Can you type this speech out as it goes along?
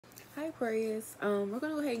Hi Aquarius. We're gonna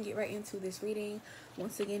go ahead and get right into this reading.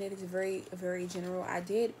 Once again, it is very general. I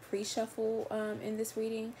did pre-shuffle in this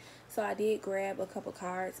reading, so I did grab a couple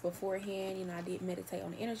cards beforehand. I did meditate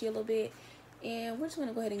on the energy a little bit, and we're just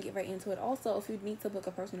gonna go ahead and get right into it. Also, if you need to book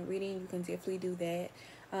a personal reading, you can definitely do that.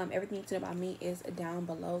 Everything you need to know about me is down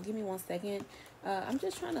below. Give me 1 second. I'm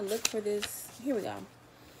just trying to look for this. Here we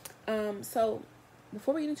go. So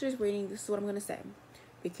before we get into this reading, this is what I'm gonna say.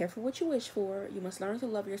 Be careful what you wish for. You must learn to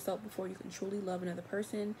love yourself before you can truly love another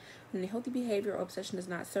person. When a healthy behavior or obsession does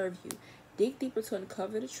not serve you, dig deeper to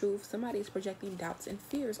uncover the truth. Somebody is projecting doubts and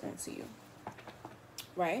fears onto you.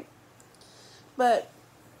 Right? But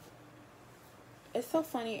it's so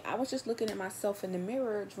funny. I was just looking at myself in the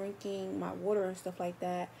mirror, drinking my water and stuff like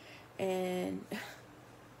that. And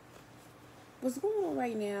what's going on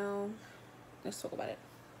right now? Let's talk about it.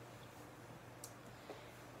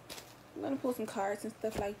 I'm going to pull some cards and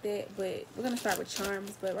stuff like that, but we're going to start with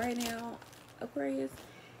charms. But right now, Aquarius,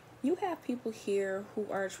 you have people here who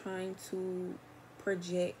are trying to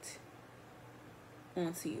project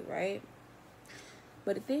onto you, right?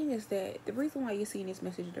 But the thing is that the reason why you're seeing this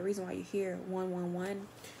message, the reason why you hear 111,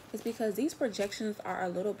 is because these projections are a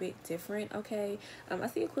little bit different, okay? I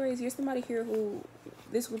see Aquarius, you're somebody here who,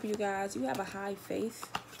 this group of you guys, you have a high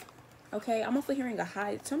faith, okay? I'm also hearing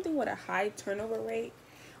something with a high turnover rate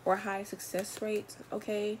or high success rate,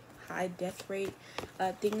 okay? High death rate.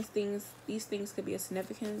 These things could be a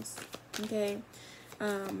significance, okay?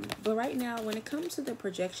 But right now, when it comes to the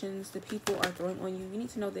projections the people are throwing on you, you need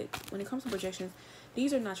to know that when it comes to projections,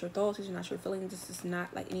 these are not your thoughts, these are not your feelings, this is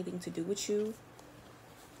not like anything to do with you.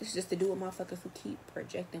 It's just to do with motherfuckers who keep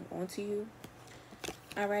projecting onto you.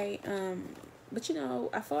 Alright, but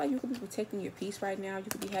I feel like you could be protecting your peace right now. You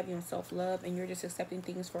could be heavy on self-love, and you're just accepting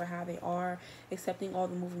things for how they are, accepting all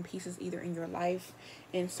the moving pieces either in your life,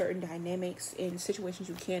 in certain dynamics, in situations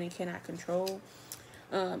you can and cannot control.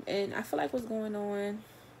 And I feel like what's going on,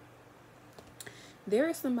 there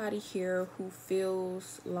is somebody here who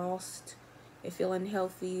feels lost, they feel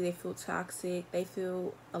unhealthy, they feel toxic, they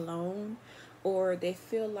feel alone, or they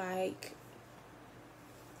feel like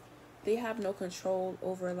they have no control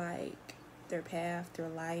over like their path, their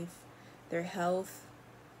life, their health.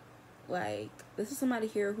 Like, this is somebody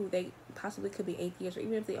here who they possibly could be atheist, or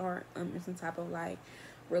even if they aren't in some type of like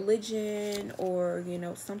religion or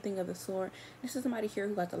something of the sort. This is somebody here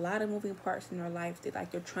who got a lot of moving parts in their life that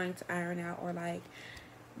like they're trying to iron out, or like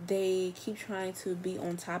they keep trying to be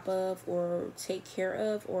on top of or take care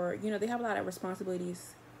of, or they have a lot of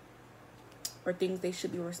responsibilities or things they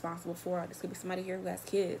should be responsible for. This could be somebody here who has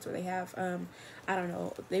kids, or they have I don't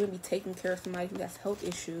know, they would be taking care of somebody who has health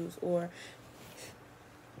issues, or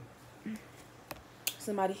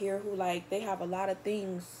somebody here who like they have a lot of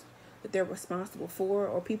things that they're responsible for,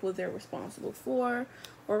 or people they're responsible for,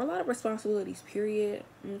 or a lot of responsibilities, period.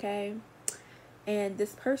 Okay, and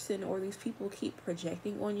this person or these people keep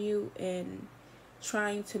projecting on you and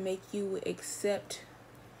trying to make you accept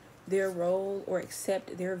their role, or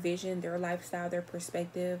accept their vision, their lifestyle, their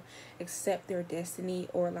perspective, accept their destiny,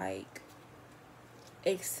 or like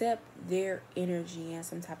accept their energy in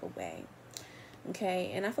some type of way.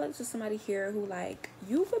 Okay, and I feel like this is somebody here who like,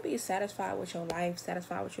 you could be satisfied with your life,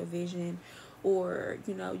 satisfied with your vision, or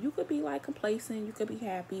you could be like complacent, you could be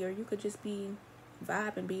happy, or you could just be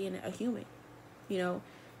vibing, being a human.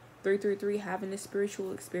 333, having this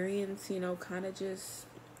spiritual experience, kind of just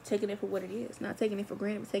taking it for what it is, not taking it for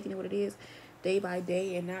granted, but taking it what it is day by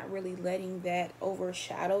day, and not really letting that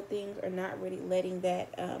overshadow things, or not really letting that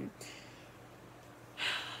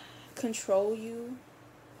control you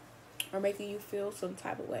or making you feel some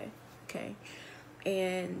type of way. Okay,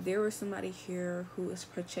 and there was somebody here who is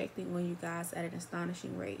projecting on you guys at an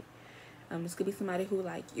astonishing rate. This could be somebody who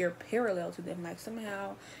like you're parallel to them, like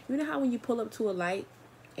somehow, how when you pull up to a light,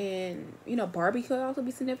 and Barbie could also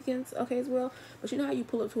be significant, okay, as well. But how you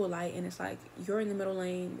pull up to a light and it's like you're in the middle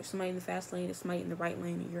lane, there's somebody in the fast lane, there's somebody in the right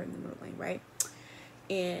lane, and you're in the middle lane, right?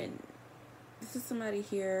 And this is somebody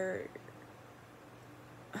here.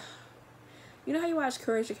 How you watch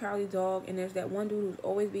Courage the Cowardly Dog, and there's that one dude who's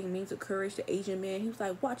always being mean to Courage, the Asian man. He was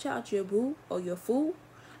like, watch out, you boo, or you fool,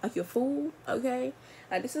 like you're fool, okay?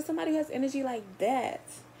 Like, this is somebody who has energy like that.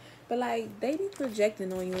 But like, they be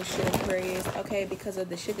projecting on you and shit, Aquarius, okay, because of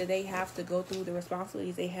the shit that they have to go through, the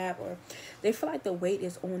responsibilities they have, or they feel like the weight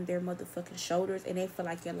is on their motherfucking shoulders, and they feel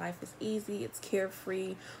like your life is easy, it's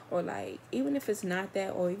carefree, or like, even if it's not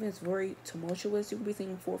that, or even it's very tumultuous, you could be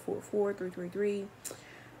thinking 444, 333.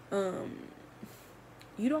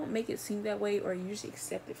 You don't make it seem that way, or you just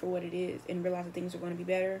accept it for what it is and realize that things are going to be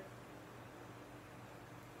better.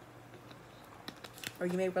 Or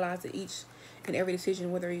you may realize that each And every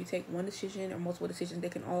decision, whether you take one decision or multiple decisions, they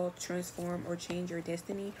can all transform or change your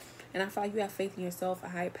destiny. And I feel like you have faith in yourself, a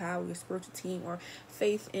higher power, your spiritual team, or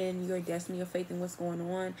faith in your destiny, or faith in what's going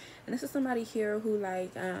on. And this is somebody here who,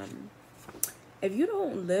 like, if you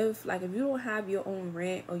don't live, like, if you don't have your own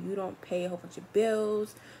rent, or you don't pay a whole bunch of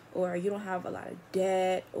bills, or you don't have a lot of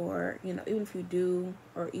debt, or, you know, even if you do,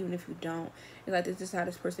 or even if you don't, it's like, this is how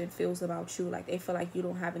this person feels about you. Like, they feel like you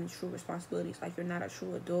don't have any true responsibilities, like you're not a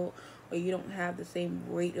true adult, or you don't have the same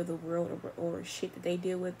weight of the world, or shit that they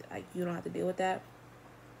deal with. Like, you don't have to deal with that.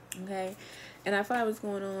 Okay. And I feel like what's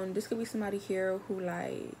going on, this could be somebody here who,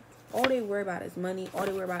 like, all they worry about is money, all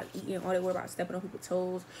they worry about eating, all they worry about stepping on people's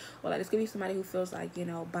toes. Or, like, this could be somebody who feels like, you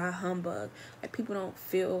know, by humbug, like, people don't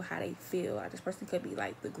feel how they feel. Like, this person could be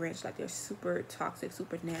like the Grinch, like, they're super toxic,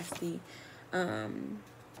 super nasty.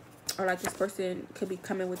 Or, like, this person could be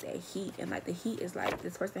coming with that heat, and, like, the heat is like,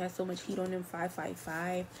 this person has so much heat on them,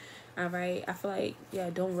 555. All right. I feel like, yeah,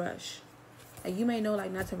 don't rush. Like, you may know,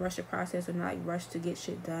 like, not to rush the process, or not, like, rush to get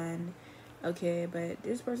shit done. Okay, but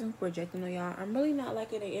this person's projecting on y'all. I'm really not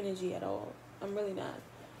liking the energy at all. I'm really not.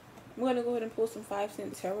 I'm going to go ahead and pull some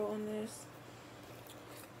 5-cent tarot on this.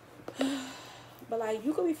 But, like,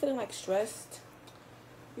 you could be feeling, like, stressed.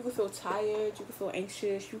 You could feel tired. You could feel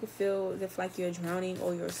anxious. You could feel as if, like, you're drowning,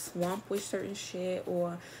 or you're swamped with certain shit,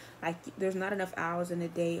 or, like, there's not enough hours in the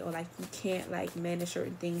day, or, like, you can't, like, manage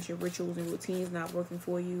certain things. Your rituals and routines not working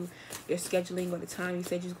for you. Your scheduling, or the time you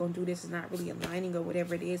said you're going to do this, is not really aligning, or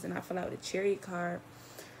whatever it is. And I feel like with the Chariot card,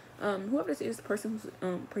 whoever this is, the person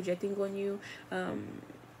who's projecting on you,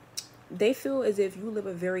 they feel as if you live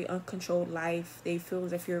a very uncontrolled life. They feel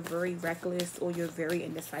as if you're very reckless, or you're very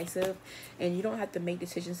indecisive, and you don't have to make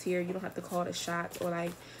decisions here. You don't have to call the shots, or,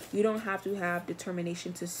 like, you don't have to have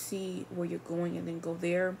determination to see where you're going and then go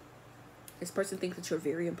there. This person thinks that you're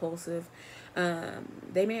very impulsive.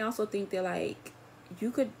 They may also think that, like,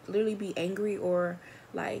 you could literally be angry, or,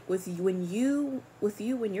 like, when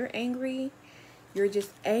you're angry, you're just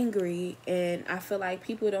angry. And I feel like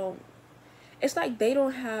people don't, it's like they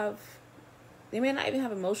may not even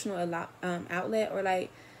have emotional outlet, or, like,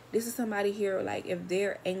 this is somebody here, like, if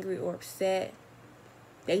they're angry or upset,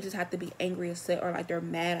 they just have to be angry, upset, or, like, they're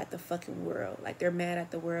mad at the fucking world. Like, they're mad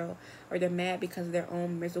at the world, or they're mad because of their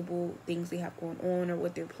own miserable things they have going on, or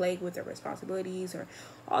what they're plagued with, their responsibilities, or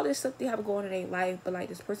all this stuff they have going on in their life. But, like,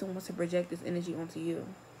 this person wants to project this energy onto you.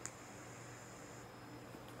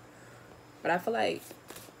 But I feel like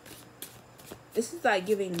this is, like,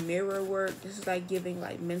 giving mirror work. This is, like, giving,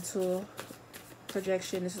 like, mental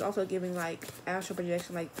projection. This is also giving, like, astral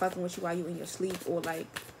projection, like, fucking with you while you in your sleep, or, like,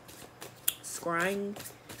 scrying.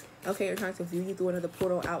 Okay, you're trying to view you through another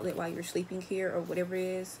portal outlet while you're sleeping here, or whatever it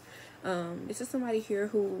is. This is somebody here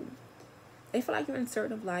who, they feel like you're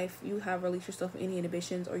uncertain of life. You have released yourself from any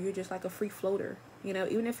inhibitions, or you're just like a free floater. You know,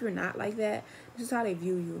 even if you're not like that, this is how they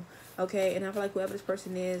view you. Okay, and I feel like whoever this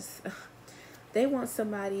person is, they want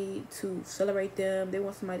somebody to celebrate them. They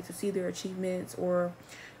want somebody to see their achievements, or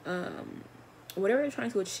whatever they're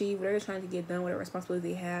trying to achieve, whatever they're trying to get done, whatever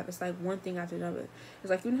responsibility they have. It's like one thing after another.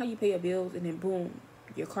 It's like, you know how you pay your bills, and then boom,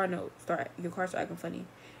 your car start acting funny.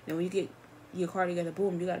 And when you get your car together,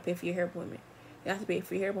 boom, you got to pay for your hair appointment. You have to pay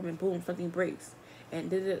for your hair appointment, boom, something breaks. And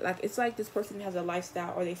like, it's like this person has a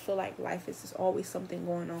lifestyle, or they feel like life is just always something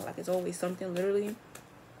going on. Like, it's always something, literally.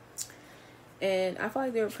 And I feel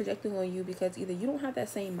like they're projecting on you because either you don't have that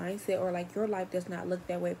same mindset, or, like, your life does not look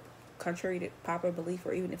that way, contrary to popular belief,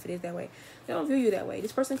 or even if it is that way, they don't view you that way.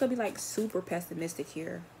 This person could be, like, super pessimistic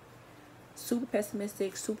here. Super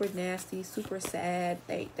pessimistic, super nasty, super sad.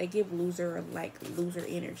 They give loser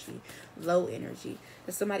energy, low energy.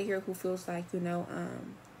 There's somebody here who feels like, you know,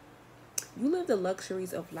 you live the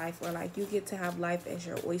luxuries of life, or, like, you get to have life as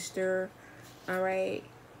your oyster. All right.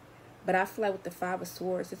 But I feel like with the 5 of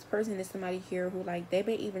Swords, this person is somebody here who, like, they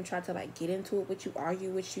may even try to, like, get into it with you, argue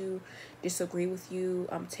with you, disagree with you,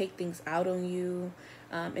 take things out on you,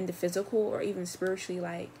 in the physical, or even spiritually.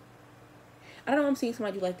 Like, I don't know, I'm seeing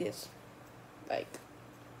somebody like this.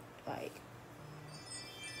 Like,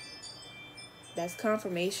 that's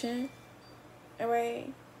confirmation. All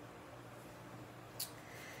right.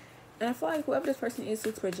 And I feel like whoever this person is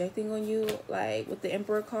who's projecting on you, like, with the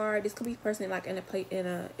Emperor card, this could be a person, like, in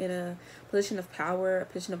a position of power, a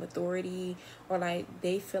position of authority, or, like,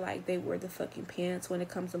 they feel like they wear the fucking pants when it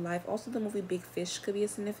comes to life. Also, the movie Big Fish could be a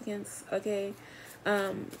significance. Okay.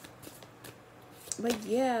 But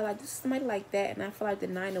yeah, like, this is somebody like that. And I feel like the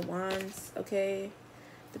 9 of Wands, okay,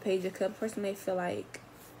 the Page of Cups, person, they feel like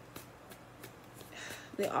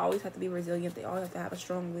they always have to be resilient. They always have to have a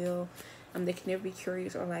strong will. They can never be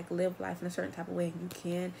curious or like live life in a certain type of way, and you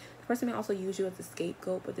can. The person may also use you as a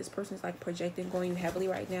scapegoat, but this person is like projecting on you heavily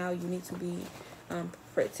right now. You need to be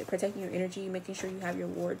protecting your energy, making sure you have your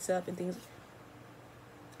wards up and things.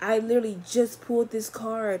 I literally just pulled this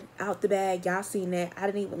card out the bag. Y'all seen that? I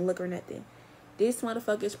didn't even look or nothing. This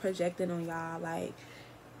motherfucker is projecting on y'all like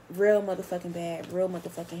real motherfucking bad, real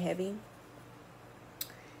motherfucking heavy.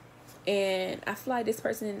 And I feel like this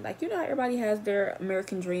person, like, you know how everybody has their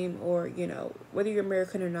American dream, or, you know, whether you're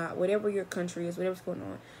American or not, whatever your country is, whatever's going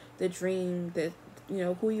on, the dream, the, you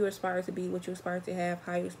know, who you aspire to be, what you aspire to have,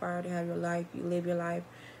 how you aspire to have your life, you live your life,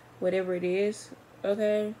 whatever it is,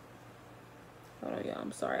 okay? Hold on, y'all,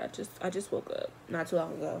 I'm sorry, I just woke up not too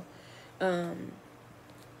long ago.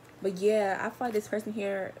 But yeah, I feel like this person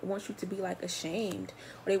here wants you to be like ashamed,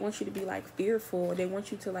 or they want you to be like fearful, or they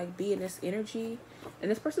want you to like be in this energy.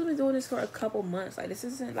 And this person's been doing this for a couple months. Like, this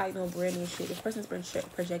isn't like no brand new shit. This person's been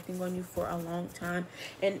projecting on you for a long time.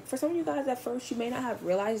 And for some of you guys, at first you may not have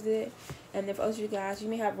realized it, and then for others of you guys, you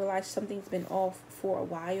may have realized something's been off for a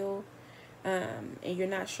while, and you're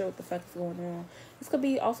not sure what the fuck is going on. This could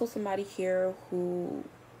be also somebody here who,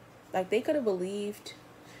 like, they could have believed.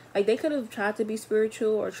 Like, they could have tried to be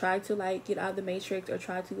spiritual, or tried to, like, get out of the matrix, or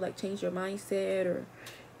try to, like, change their mindset, or,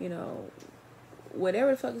 you know,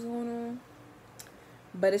 whatever the fuck is going on.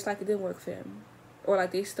 But it's like it didn't work for them. Or,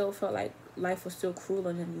 like, they still felt like life was still cruel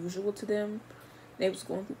and unusual to them. They was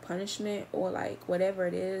going through punishment, or, like, whatever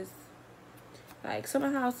it is. Like,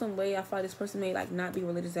 somehow, some way, I feel like this person may, like, not be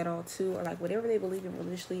religious at all, too. Or, like, whatever they believe in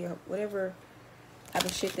religiously, or whatever type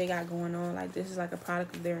of shit they got going on, like, this is like a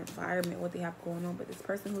product of their environment, what they have going on. But this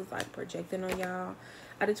person who's like projecting on y'all,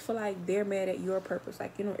 I just feel like they're mad at your purpose.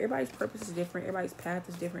 Like, you know, everybody's purpose is different, everybody's path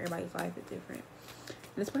is different, everybody's life is different.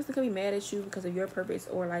 And this person could be mad at you because of your purpose,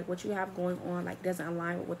 or like what you have going on like doesn't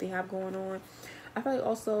align with what they have going on. I feel like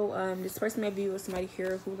also this person may be with somebody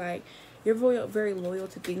here who, like, you're very loyal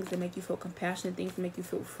to things that make you feel compassionate, things that make you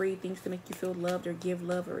feel free, things that make you feel loved, or give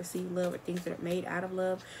love, or receive love, or things that are made out of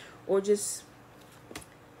love, or just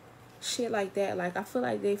shit like that. Like, I feel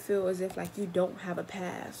like they feel as if like you don't have a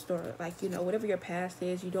past, or like, you know, whatever your past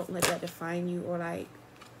is, you don't let that define you, or like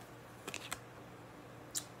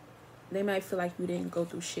they might feel like you didn't go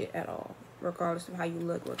through shit at all, regardless of how you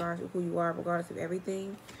look, regardless of who you are, regardless of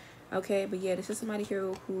everything. Okay, but yeah, this is somebody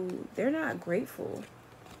here who, they're not grateful.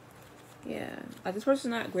 Yeah, like, this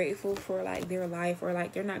person's not grateful for like their life, or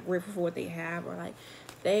like they're not grateful for what they have, or like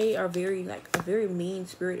they are very, like, a very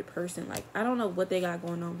mean-spirited person. Like, I don't know what they got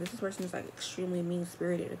going on, but this person is like extremely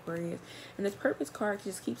mean-spirited, Aquarius. And this purpose card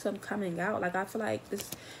just keeps them coming out. Like, I feel like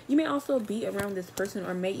this, you may also be around this person,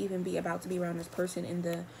 or may even be about to be around this person in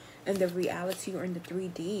the reality, or in the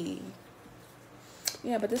 3D.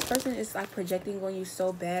 Yeah, but this person is like projecting on you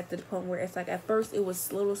so bad to the point where it's like, at first it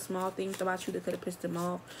was little small things about you that could have pissed them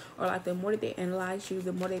off, or like the more that they analyzed you,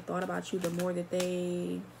 the more they thought about you, the more that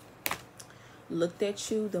they looked at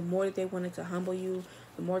you, the more that they wanted to humble you,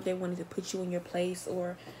 the more they wanted to put you in your place,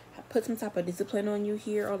 or put some type of discipline on you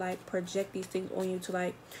here, or like project these things on you to,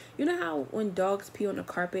 like, you know how when dogs pee on the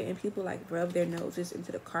carpet and people like rub their noses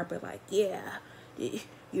into the carpet, like, yeah,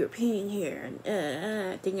 you're peeing here,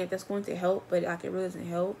 and thinking that that's going to help, but like it really doesn't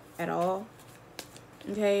help at all.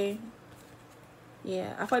 Okay,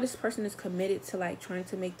 yeah, I feel like this person is committed to like trying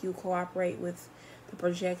to make you cooperate with the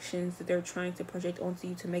projections that they're trying to project onto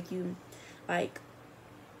you, to make you like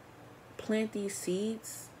plant these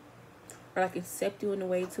seeds, or like accept you in a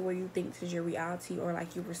way to where you think this is your reality, or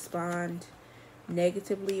like you respond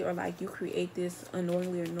negatively, or like you create this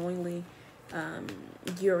unknowingly or knowingly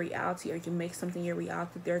your reality, or you make something your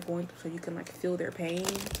reality that they're going through, so you can like feel their pain.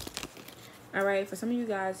 All right, for some of you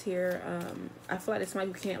guys here, I feel like it's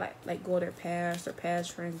somebody who can't like go their past, or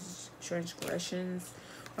past transgressions,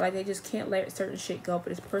 or like they just can't let certain shit go, but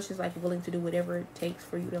this person's like willing to do whatever it takes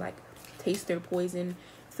for you to like taste their poison,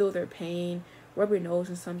 feel their pain, rub your nose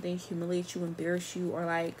in something, humiliate you, embarrass you, or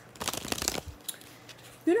like,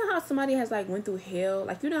 you know how somebody has like went through hell,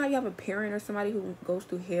 like, you know how you have a parent or somebody who goes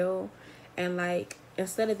through hell, and like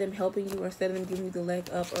instead of them helping you, or instead of them giving you the leg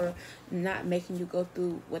up, or not making you go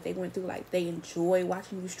through what they went through, like they enjoy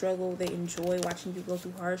watching you struggle, they enjoy watching you go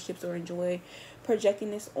through hardships, or enjoy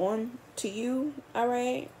projecting this on to you. All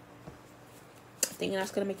right, thinking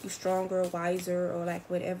that's gonna make you stronger, wiser, or like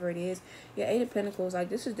whatever it is. Yeah, 8 of Pentacles, like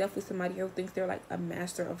this is definitely somebody who thinks they're like a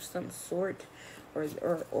master of some sort,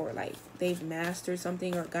 or like they've mastered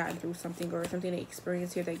something, or gotten through something, or something they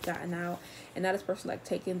experienced here, they've gotten out, and now this person like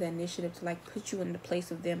taking the initiative to like put you in the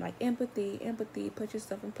place of them, like empathy, put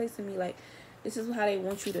yourself in place of me, like this is how they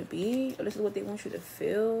want you to be, or this is what they want you to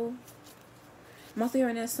feel. I'm also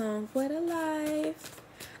hearing that song, What a Life,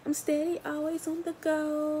 I'm steady, always on the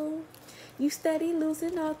go. You steady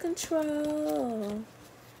losing all control.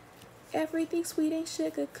 Everything sweet ain't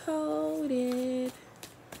sugar coated.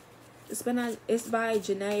 It's by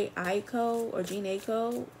Janae Aiko or Jane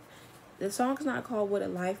Aiko. The song's not called What a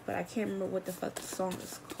Life, but I can't remember what the fuck the song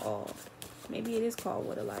is called. Maybe it is called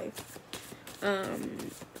What a Life.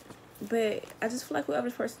 But I just feel like whoever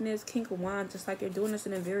this person is, King of Wands, just like they're doing this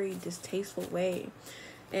in a very distasteful way.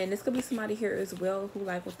 And this could be somebody here as well who,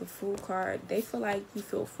 like, with the Fool card, they feel like you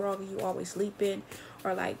feel froggy, you always sleeping,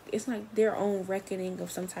 or like it's like their own reckoning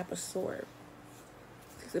of some type of sort.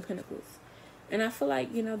 Six of Pentacles. And I feel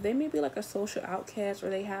like, you know, they may be like a social outcast, or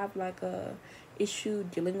they have like a issue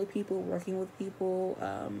dealing with people, working with people,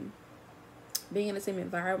 being in the same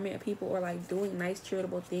environment of people, or like doing nice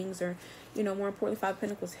charitable things, or, you know, more importantly, Five of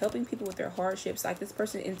Pentacles, helping people with their hardships. Like this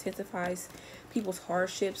person intensifies people's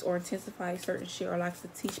hardships, or intensifies certain shit, or likes to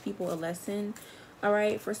teach people a lesson, all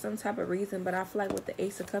right, for some type of reason. But I feel like with the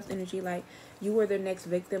Ace of Cups energy, like you are their next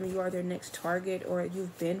victim, you are their next target, or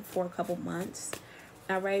you've been for a couple months,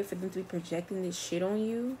 all right, for them to be projecting this shit on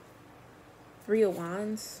you. Three of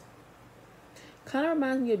Wands kind of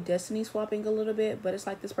reminds me of destiny swapping a little bit, but it's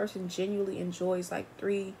like this person genuinely enjoys like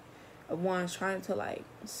Three of Wands trying to like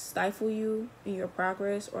stifle you in your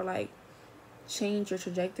progress, or like change your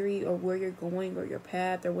trajectory, or where you're going, or your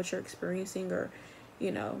path, or what you're experiencing, or,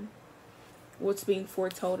 you know, what's being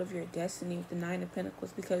foretold of your destiny with the Nine of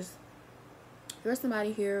Pentacles. Because there's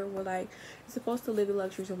somebody here where, like, you're supposed to live the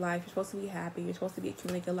luxuries of life. You're supposed to be happy. You're supposed to be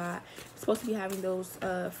accumulating a lot. You're supposed to be having those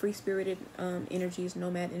free-spirited energies,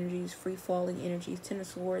 nomad energies, free-falling energies, Ten of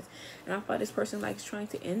Swords. And I thought this person, like, is trying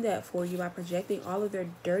to end that for you by projecting all of their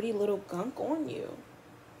dirty little gunk on you.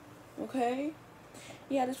 Okay?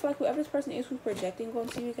 Yeah, I just feel like whoever this person is who's projecting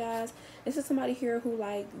onto you guys, this is somebody here who,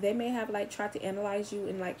 like, they may have, like, tried to analyze you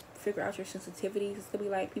and, like, figure out your sensitivities. It's gonna be,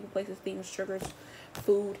 like, people, places, things, triggers,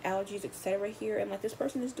 food, allergies, etc. here. And, like, this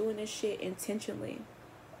person is doing this shit intentionally.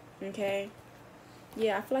 Okay?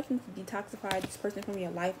 Yeah, I feel like you need to detoxify this person from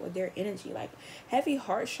your life or their energy. Like, heavy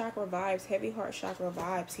heart chakra vibes. Heavy heart chakra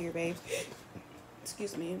vibes here, babes.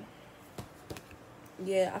 Excuse me.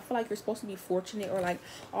 Yeah, I feel like you're supposed to be fortunate, or like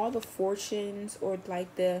all the fortunes, or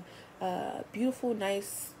like the beautiful,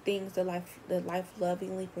 nice things that life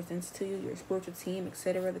lovingly presents to you, your spiritual team,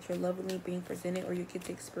 etc., that you're lovingly being presented, or you get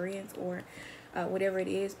to experience, or whatever it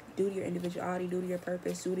is, due to your individuality, due to your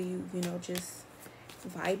purpose, due to you, you know, just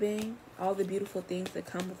vibing, all the beautiful things that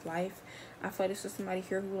come with life. I feel like this is somebody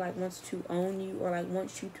here who, like, wants to own you, or like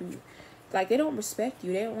wants you to, like, they don't respect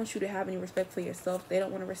you. They don't want you to have any respect for yourself. They don't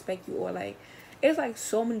want to respect you, or like, it's like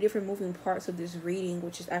so many different moving parts of this reading,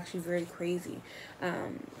 which is actually very crazy.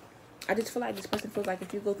 I just feel like this person feels like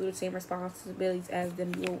if you go through the same responsibilities as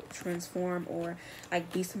them, you will transform, or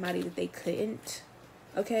like be somebody that they couldn't.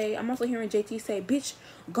 Okay, I'm also hearing JT say, bitch,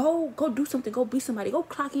 go do something, go be somebody, go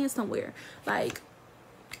clock in somewhere. Like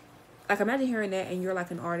imagine hearing that, and you're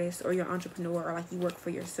like an artist, or you're an entrepreneur, or like you work for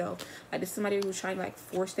yourself. Like this is somebody who's trying to like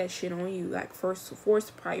force that shit on you, like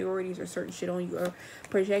force priorities or certain shit on you, or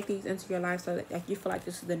project these into your life so that, like, you feel like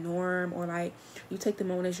this is the norm, or like you take the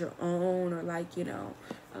moment as your own, or like, you know,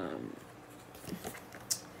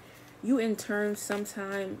 you in turn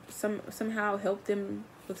somehow help them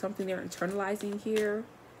with something they're internalizing here,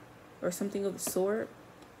 or something of the sort.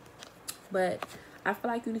 But I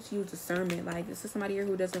feel like you need to use discernment. Like, this is somebody here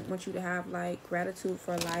who doesn't want you to have, like, gratitude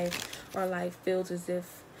for life, or, like, feels as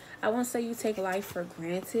if, I won't say you take life for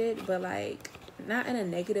granted, but, like, not in a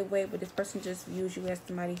negative way, but this person just views you as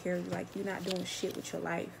somebody here, like, you're not doing shit with your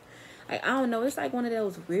life. Like, I don't know, it's like one of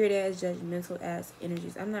those weird-ass, judgmental-ass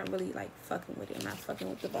energies. I'm not really, like, fucking with it. I'm not fucking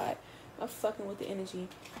with the vibe. I'm fucking with the energy.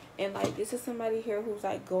 And, like, this is somebody here who's,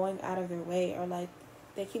 like, going out of their way, or, like,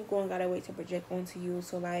 they keep going out of their way to project onto you.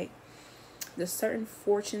 So, like, the certain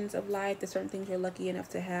fortunes of life, the certain things you're lucky enough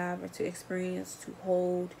to have, or to experience, to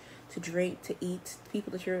hold, to drink, to eat,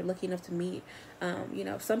 people that you're lucky enough to meet. You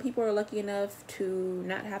know, some people are lucky enough to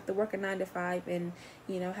not have to work a 9 to 5 and,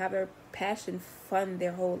 you know, have their passion fund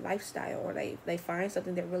their whole lifestyle, or they find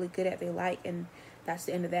something they're really good at, they like, and that's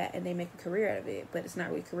the end of that, and they make a career out of it. But it's not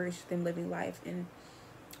really a career, it's just them living life and,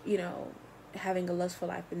 you know, having a lustful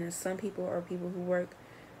life. And then some people are people who work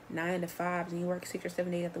 9 to 5, and you work 6 or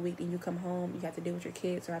 7 days of the week, and you come home, you have to deal with your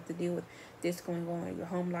kids, or have to deal with this going on, your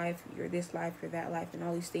home life, your this life, your that life, and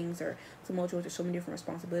all these things are tumultuous. There's so many different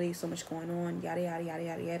responsibilities, so much going on, yada yada yada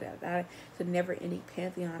yada yada yada. It's a never-ending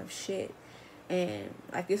pantheon of shit. And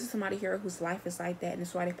like, this is somebody here whose life is like that, and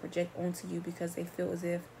that's why they project onto you, because they feel as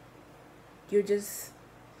if you're just,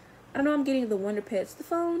 I don't know, I'm getting the Wonder Pets. The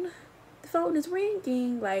phone is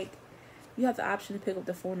ringing. Like, You have the option to pick up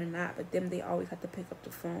the phone or not, but them, they always have to pick up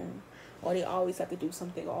the phone, or they always have to do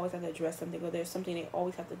something, or always have to address something, or there's something they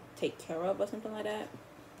always have to take care of, or something like that.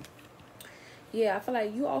 Yeah, I feel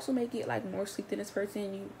like you also may get like more sleep than this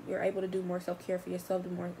person. You're able to do more self-care for yourself, do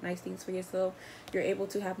more nice things for yourself. You're able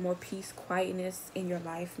to have more peace, quietness in your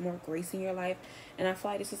life, more grace in your life. And I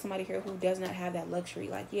feel like this is somebody here who does not have that luxury.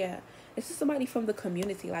 Like, yeah, this is somebody from the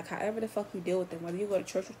community. Like, however the fuck you deal with them, whether you go to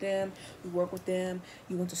church with them, you work with them,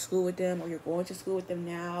 you went to school with them, or you're going to school with them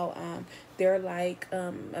now. They're like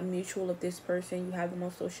a mutual of this person. You have them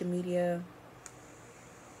on social media.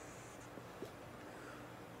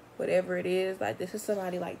 Whatever it is, like, this is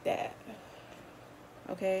somebody like that.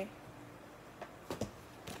 Okay?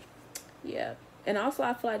 Yeah. And also,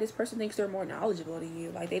 I feel like this person thinks they're more knowledgeable than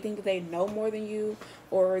you. Like, they think that they know more than you,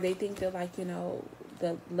 or they think that, like, you know,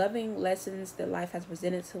 the loving lessons that life has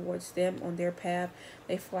presented towards them on their path,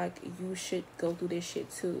 they feel like you should go through this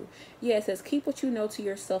shit too. Yeah, it says, keep what you know to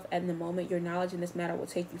yourself at the moment. Your knowledge in this matter will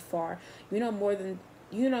take you far. You know more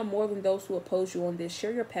than those who oppose you on this.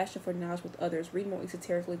 Share your passion for knowledge with others. Read more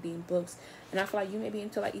esoterically themed books. And I feel like you may be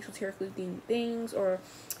into like esoterically themed things, or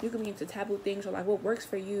you can be into taboo things, or like what works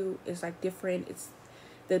for you is like different. It's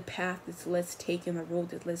the path that's less taken, the road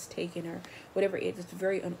that's less taken, or whatever it is. It's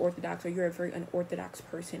very unorthodox, or you're a very unorthodox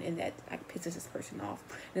person, and that like pisses this person off.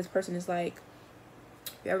 And this person is like,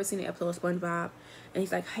 you ever seen the episode of SpongeBob? And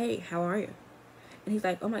he's like, hey, how are you? And he's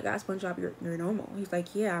like, oh my God, SpongeBob, you're normal. He's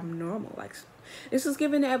like, yeah, I'm normal. Like, this is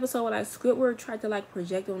given the episode where like Squidward tried to like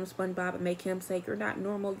project on SpongeBob and make him say, you're not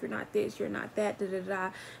normal, you're not this, you're not that, da da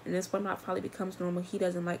da. And then SpongeBob finally becomes normal. He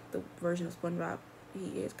doesn't like the version of SpongeBob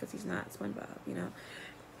he is, because he's not SpongeBob, you know.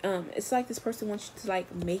 It's like this person wants you to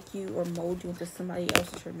like make you or mold you into somebody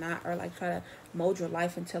else that you're not, or like try to mold your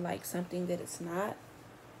life into like something that it's not.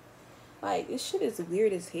 Like, this shit is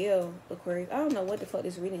weird as hell, Aquarius. I don't know what the fuck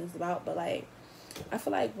this reading is about, but like, I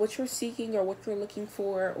feel like what you're seeking or what you're looking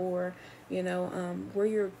for, or, you know, where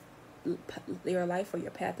your life or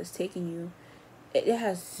your path is taking you, it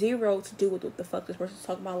has zero to do with what the fuck this person's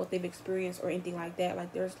talking about, what they've experienced, or anything like that.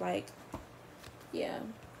 Like, there's like, yeah,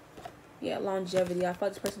 longevity. I feel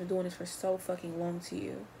like this person is doing this for so fucking long to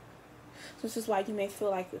you. So it's just like you may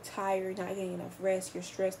feel like you're tired, you're not getting enough rest, you're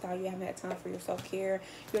stressed out, you haven't had time for your self-care,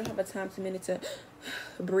 you don't have a time to minute to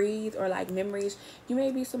breathe, or like memories. You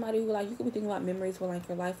may be somebody who like, you could be thinking about memories where like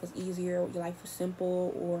your life was easier, or your life was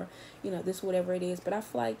simple, or, you know, this whatever it is. But I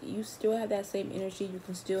feel like you still have that same energy, you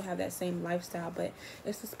can still have that same lifestyle, but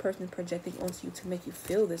it's this person projecting onto you to make you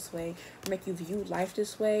feel this way, or make you view life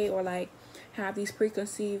this way, or like have these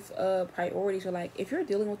preconceived priorities. Or like, if you're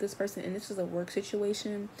dealing with this person and this is a work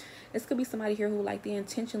situation, this could be somebody here who like, they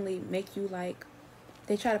intentionally make you like,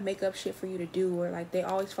 they try to make up shit for you to do, or like they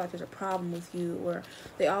always feel like there's a problem with you, or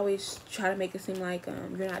they always try to make it seem like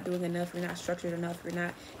you're not doing enough, you're not structured enough, you're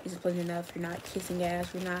not disciplined enough, you're not kissing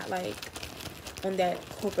ass, you're not like on that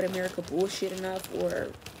corporate America bullshit enough, or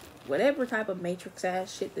whatever type of matrix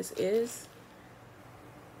ass shit this is.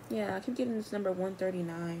 Yeah, I keep getting this number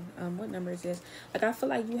 139. What number is this? Like, I feel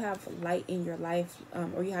like you have light in your life,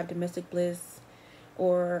 or you have domestic bliss,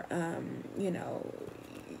 or you know,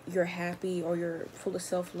 you're happy, or you're full of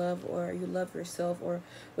self-love, or you love yourself, or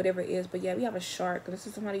whatever it is. But yeah, we have a shark. This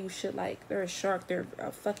is somebody you should like. They're a shark. They're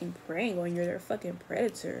fucking preying on you. They're a fucking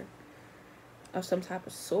predator of some type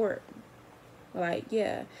of sort. Like,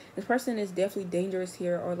 yeah, this person is definitely dangerous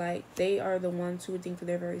here, or like they are the ones who think that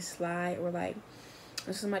they're very sly, or like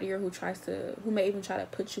there's somebody here who may even try to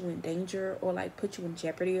put you in danger, or like put you in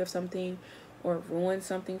jeopardy of something, or ruin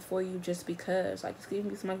something for you just because. Like, it's gonna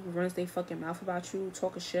be somebody who runs their fucking mouth about you,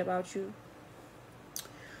 talking shit about you.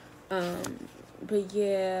 But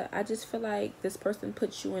yeah, I just feel like this person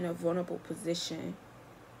puts you in a vulnerable position.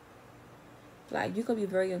 Like, you could be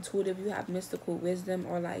very intuitive, you have mystical wisdom,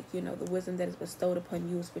 or like, you know, the wisdom that is bestowed upon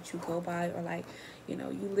you is what you go by, or like, you know,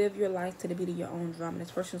 you live your life to the beat of your own drum, and this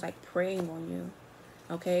person's like preying on you.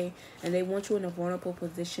 Okay, and they want you in a vulnerable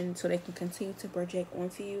position so they can continue to project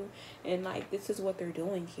onto you, and like, this is what they're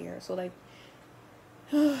doing here. So like,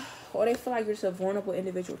 or they feel like you're just a vulnerable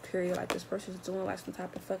individual, period. Like, this person's doing like some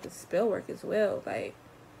type of fucking spell work as well, like,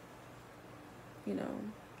 you know,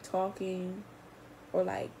 talking, or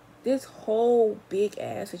like this whole big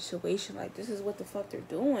ass situation. Like, this is what the fuck they're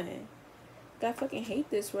doing. I fucking hate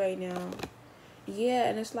this right now. Yeah,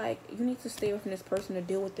 and it's like, you need to stay away from this person or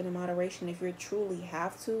deal with them in moderation if you truly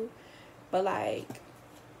have to. But like,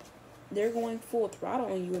 they're going full throttle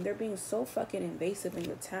on you, and they're being so fucking invasive in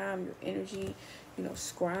your time, your energy, you know,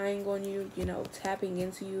 scrying on you, you know, tapping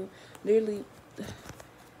into you. Literally,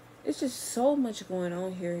 it's just so much going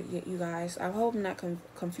on here, you guys. I hope I'm not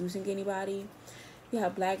confusing anybody. We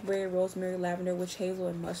have blackberry, rosemary, lavender, witch hazel,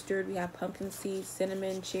 and mustard. We have pumpkin seeds,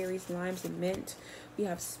 cinnamon, cherries, limes, and mint. We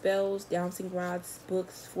have spells, dowsing rods,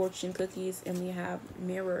 books, fortune cookies, and we have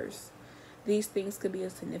mirrors. These things could be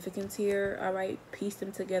of significance here. All right, piece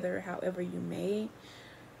them together however you may.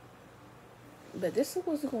 But this is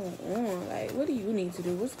what's going on. Like, what do you need to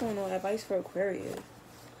do? What's going on? Advice for Aquarius.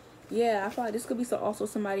 Yeah, I feel like this could be also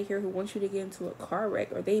somebody here who wants you to get into a car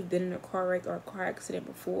wreck, or they've been in a car wreck or a car accident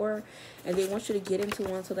before, and they want you to get into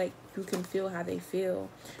one so like you can feel how they feel.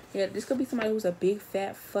 Yeah, this could be somebody who's a big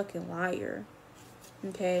fat fucking liar.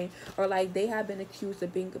 Okay, or like they have been accused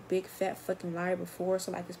of being a big fat fucking liar before,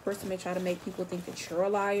 so like this person may try to make people think that you're a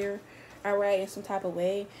liar, all right, in some type of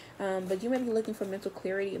way. But you may be looking for mental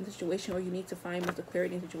clarity in the situation, or you need to find mental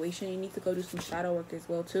clarity in the situation. You need to go do some shadow work as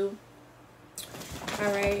well too.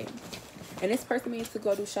 All right, and this person needs to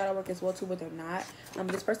go do shadow work as well too, but they're not.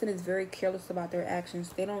 This person is very careless about their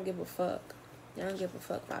actions. They don't give a fuck. They don't give a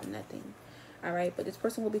fuck about nothing. All right, but this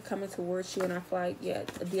person will be coming towards you, and I feel like, yeah,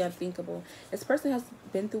 the unthinkable. This person has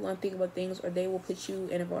been through unthinkable things, or they will put you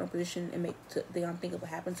in a vulnerable position and make the unthinkable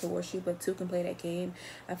happen towards you. But two can play that game.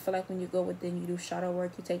 I feel like when you go within, you do shadow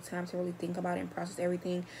work, you take time to really think about it and process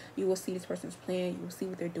everything. You will see this person's plan. You will see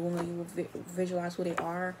what they're doing, or you will visualize who they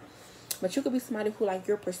are. But you could be somebody who, like,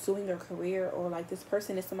 you're pursuing their career, or, like, this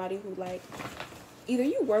person is somebody who, like, either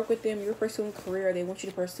you work with them, you're pursuing a career, or they want you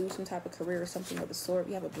to pursue some type of career or something of the sort.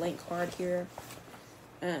 We have a blank card here.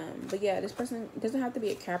 But, yeah, this person doesn't have to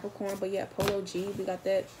be a Capricorn, but, yeah, Polo G, we got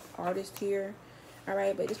that artist here. All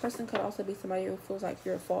right, but this person could also be somebody who feels like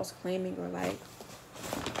you're false claiming, or, like,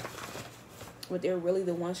 what they're really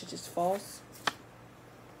the ones that's just false.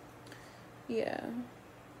 Yeah.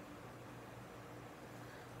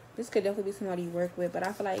 This could definitely be somebody you work with, but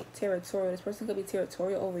I feel like territorial. This person could be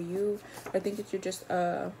territorial over you. I think that you're just,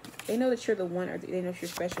 they know that you're the one, or they know that you're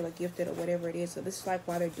special or gifted or whatever it is. So this is like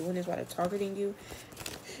why they're doing this, why they're targeting you.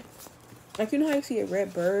 Like, you know how you see a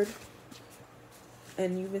red bird,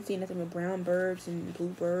 and you've been seeing nothing but brown birds and blue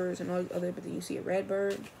birds and all these other, but then you see a red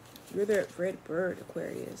bird? You're the red bird,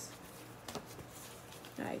 Aquarius.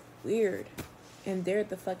 Like, weird. And they're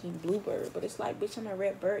the fucking bluebird. But it's like, bitch, I'm a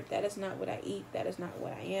red bird. That is not what I eat. That is not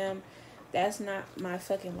what I am. That's not my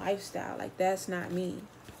fucking lifestyle. Like, that's not me.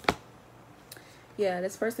 Yeah,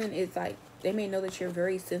 this person is like, they may know that you're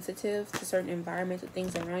very sensitive to certain environmental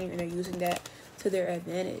things around you, and they're using that to their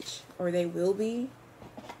advantage. Or they will be.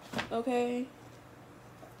 Okay?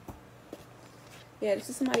 Yeah, this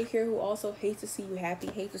is somebody here who also hates to see you happy,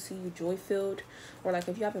 hates to see you joy-filled. Or, like,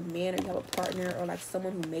 if you have a man, or you have a partner, or, like,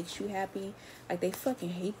 someone who makes you happy, like, they fucking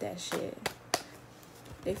hate that shit.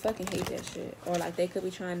 They fucking hate that shit. Or, like, they could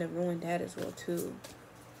be trying to ruin that as well, too.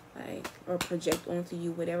 Like, or project onto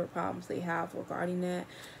you whatever problems they have regarding that.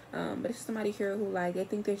 But this is somebody here who, like, they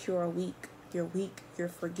think that you're weak. You're weak. You're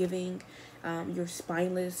forgiving. You're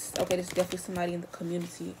spineless. Okay, this is definitely somebody in the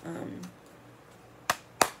community.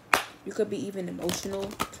 You could be even emotional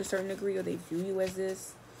to a certain degree, or they view you as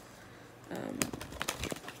this.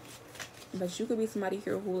 But you could be somebody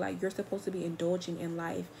here who, like, you're supposed to be indulging in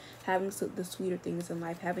life, having the sweeter things in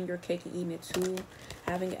life, having your cake and eating it too,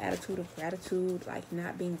 having an attitude of gratitude, like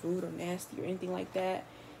not being rude or nasty or anything like that.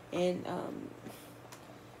 And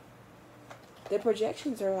the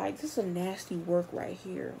projections are like, this is a nasty work right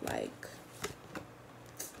here. Like,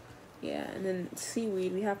 yeah. And then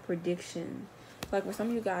seaweed, we have prediction. Like, for some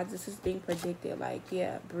of you guys, this is being predicted. Like,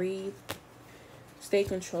 yeah, breathe. Stay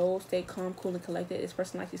controlled. Stay calm, cool, and collected. This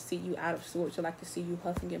person likes to see you out of sorts, or like to see you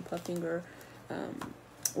huffing and puffing, or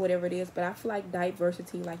whatever it is. But I feel like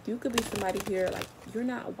diversity. Like, you could be somebody here, like, you're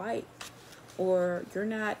not white. Or you're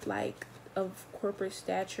not, like, of corporate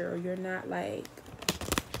stature. Or you're not, like,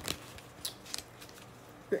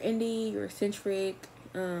 you're indie. You're eccentric.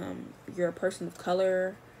 You're a person of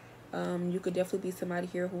color. You could definitely be somebody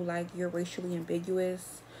here who, like, you're racially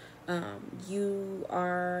ambiguous. You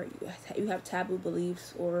have taboo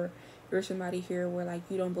beliefs, or you're somebody here where, like,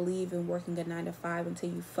 you don't believe in working a 9 to 5 until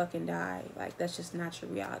you fucking die. Like, that's just not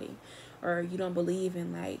your reality. Or you don't believe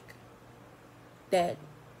in, like, that,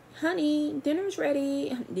 honey, dinner's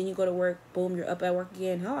ready. Then you go to work, boom, you're up at work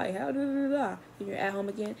again. Hi, how Then you're at home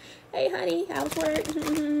again. Hey, honey, how's work?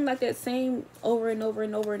 Like that same over and over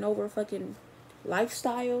and over and over fucking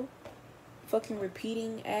lifestyle. Fucking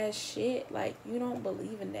repeating ass shit. Like, you don't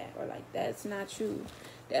believe in that, or like, that's not you.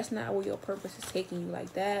 That's not where your purpose is taking you.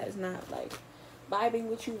 Like, that is not, like, vibing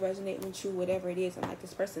with you, resonating with you, whatever it is. And, like,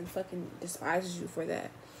 this person fucking despises you for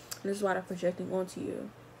that. And this is why they're projecting onto you.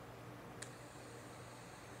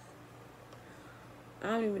 I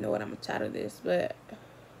don't even know what I'm gonna title this, but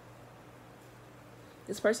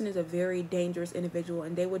This person is a very dangerous individual,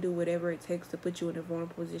 and they will do whatever it takes to put you in a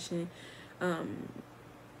vulnerable position,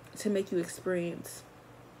 to make you experience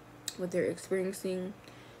what they're experiencing,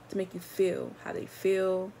 to make you feel how they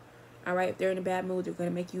feel. All right, if they're in a bad mood, they're going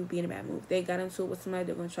to make you be in a bad mood. If they got into it with somebody,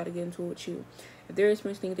 they're going to try to get into it with you. If they're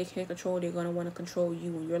experiencing things they can't control, they're going to want to control you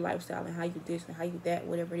and your lifestyle and how you this and how you that,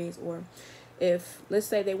 whatever it is. Or if, let's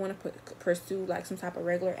say, they want to pursue like some type of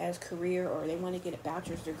regular as career, or they want to get a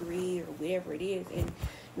bachelor's degree or whatever it is, and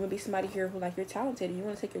you want to be somebody here who, like, you're talented and you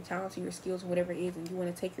want to take your talents and your skills, whatever it is, and you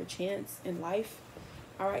want to take your chance in life,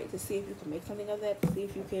 all right, to see if you can make something of that, to see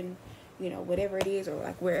if you can, you know, whatever it is, or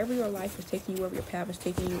like wherever your life is taking you, wherever your path is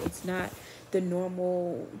taking you, it's not the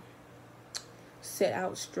normal set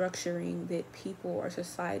out structuring that people or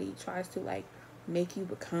society tries to like make you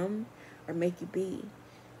become or make you be.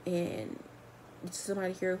 And it's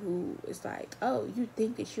somebody here who is like, oh, you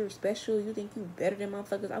think that you're special, you think you're better than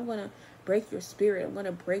motherfuckers, I'm gonna break your spirit, I'm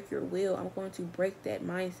gonna break your will, I'm going to break that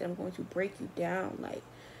mindset, I'm going to break you down. Like,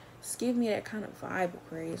 just give me that kind of vibe,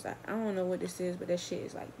 Aquarius. Like, I don't know what this is, but that shit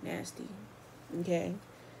is like nasty. Okay.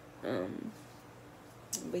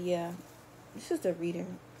 But yeah, this is the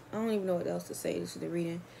reading. I don't even know what else to say. This is the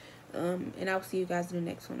reading. And I'll see you guys in the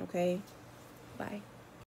next one, okay? Bye.